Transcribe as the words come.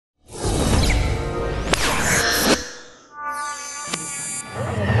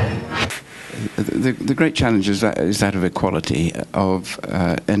the great challenge is that of equality, of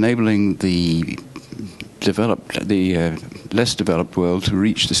enabling the less developed world to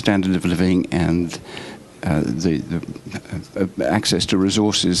reach the standard of living and the access to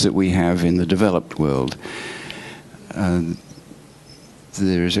resources that we have in the developed world.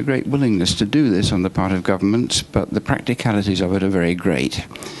 There is a great willingness to do this on the part of governments, but the practicalities of it are very great.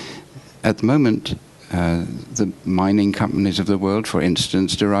 At the moment, the mining companies of the world, for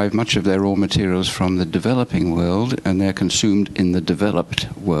instance, derive much of their raw materials from the developing world, and they're consumed in the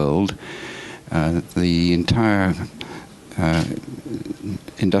developed world. The entire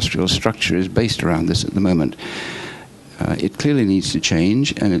industrial structure is based around this at the moment. It clearly needs to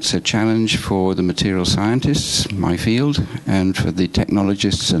change, and it's a challenge for the material scientists, my field, and for the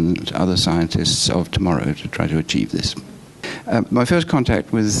technologists and other scientists of tomorrow to try to achieve this. My first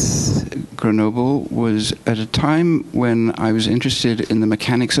contact with Grenoble was at a time when I was interested in the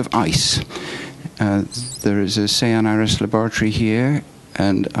mechanics of ice. There is a CNRS laboratory here,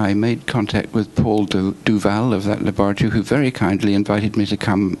 and I made contact with Paul Duval of that laboratory, who very kindly invited me to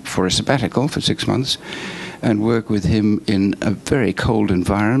come for a sabbatical for 6 months and work with him in a very cold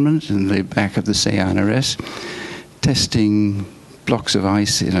environment in the back of the CNRS, testing blocks of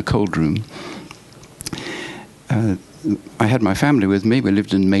ice in a cold room. I had my family with me. We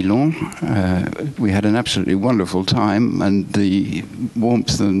lived in Melun. We had an absolutely wonderful time, and the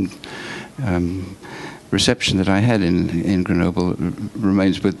warmth and reception that I had in Grenoble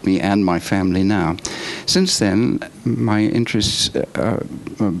remains with me and my family now. Since then, my interests are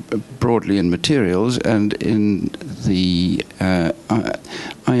broadly in materials, and in the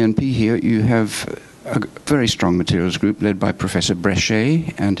INP here, you have a very strong materials group led by Professor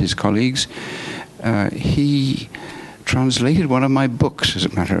Brechet and his colleagues. He translated one of my books, as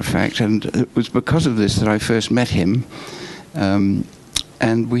a matter of fact, and it was because of this that I first met him.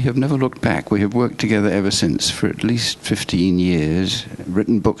 And we have never looked back. We have worked together ever since for at least 15 years,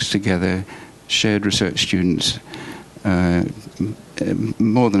 written books together, shared research students,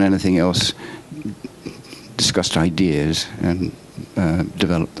 more than anything else, discussed ideas and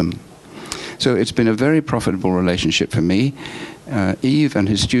developed them. So it's been a very profitable relationship for me. Yves and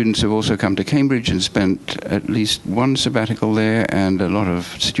his students have also come to Cambridge and spent at least one sabbatical there and a lot of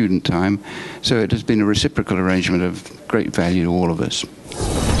student time. So it has been a reciprocal arrangement of great value to all of us.